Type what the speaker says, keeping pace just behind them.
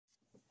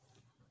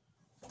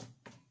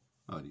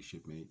Howdy,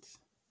 shipmates.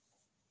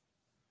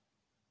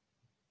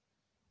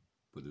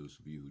 For those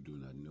of you who do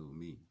not know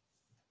me,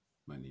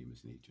 my name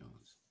is Nate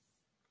Jones.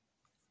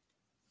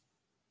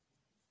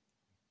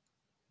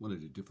 One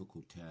of the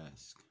difficult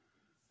tasks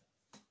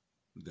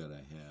that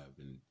I have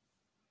in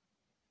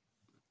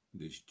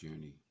this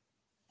journey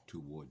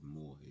toward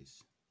more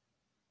is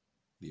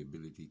the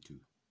ability to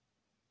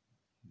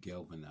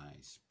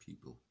galvanize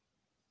people,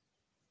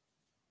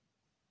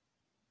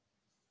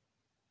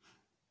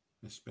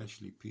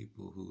 especially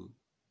people who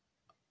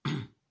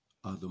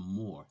are the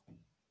more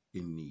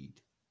in need.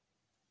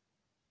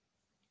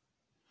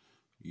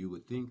 You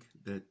would think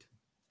that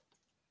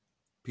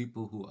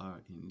people who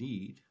are in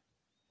need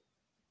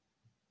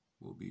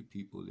will be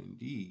people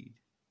indeed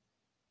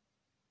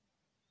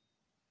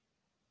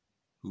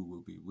who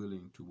will be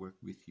willing to work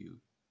with you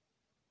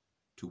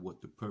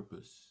toward the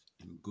purpose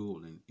and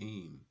goal and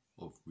aim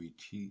of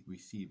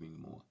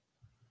receiving more.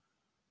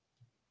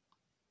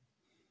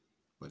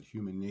 But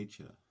human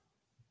nature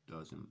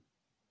doesn't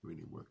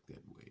really work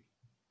that way.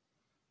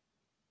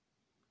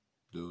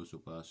 Those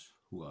of us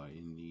who are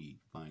in need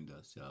find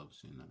ourselves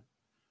in a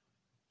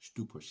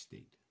stupor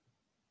state.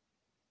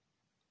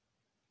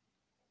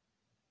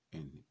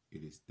 And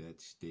it is that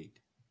state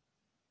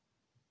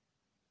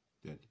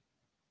that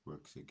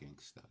works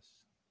against us.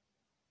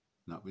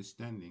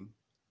 Notwithstanding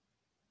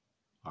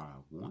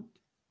our want,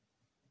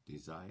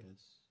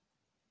 desires,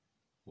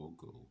 or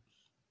goals.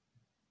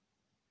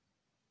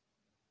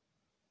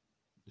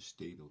 The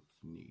state of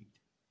need.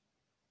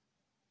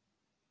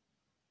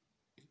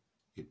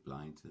 It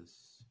blinds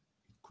us,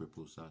 it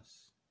cripples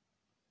us,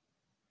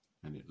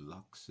 and it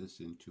locks us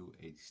into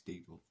a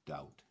state of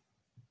doubt,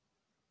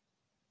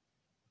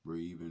 where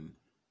even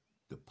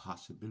the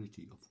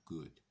possibility of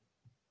good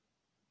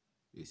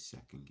is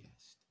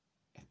second-guessed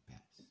at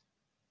best.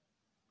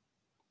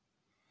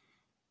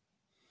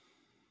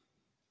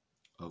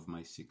 Of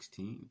my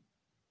 16,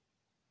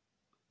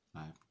 I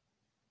have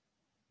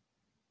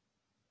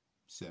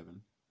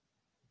 7,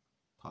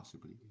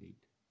 possibly 8,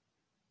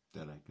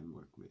 that I can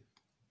work with.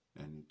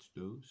 And it's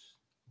those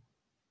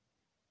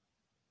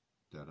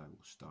that I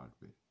will start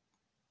with.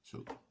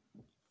 So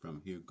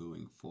from here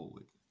going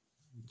forward,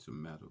 it's a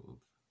matter of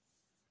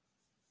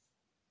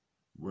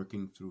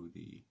working through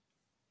the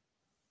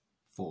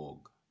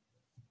fog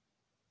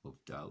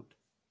of doubt,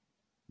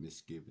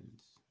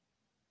 misgivings,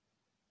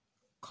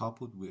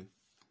 coupled with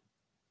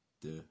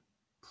the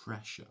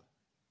pressure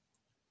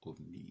of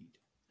need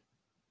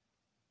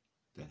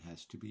that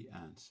has to be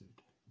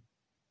answered,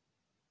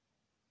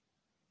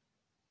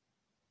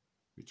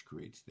 which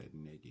creates that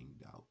nagging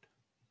doubt,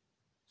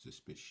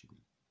 suspicion,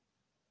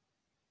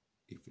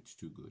 if it's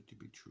too good to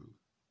be true,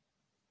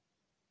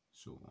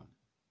 so on,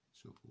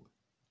 so forth.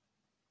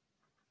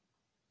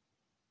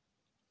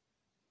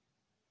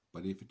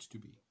 But if it's to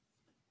be,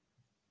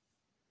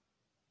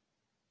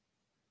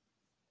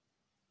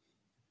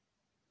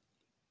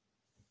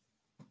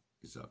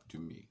 it's up to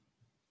me.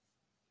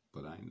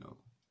 But I know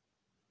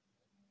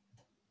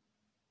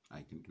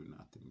I can do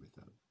nothing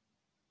without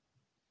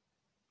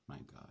my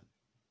God,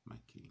 my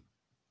King.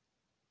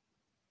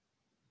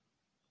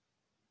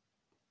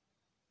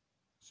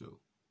 So,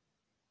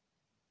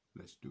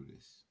 let's do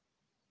this,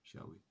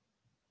 shall we?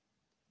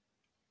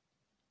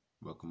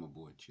 Welcome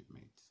aboard,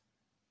 shipmates.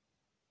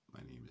 My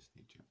name is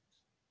Nate Jones.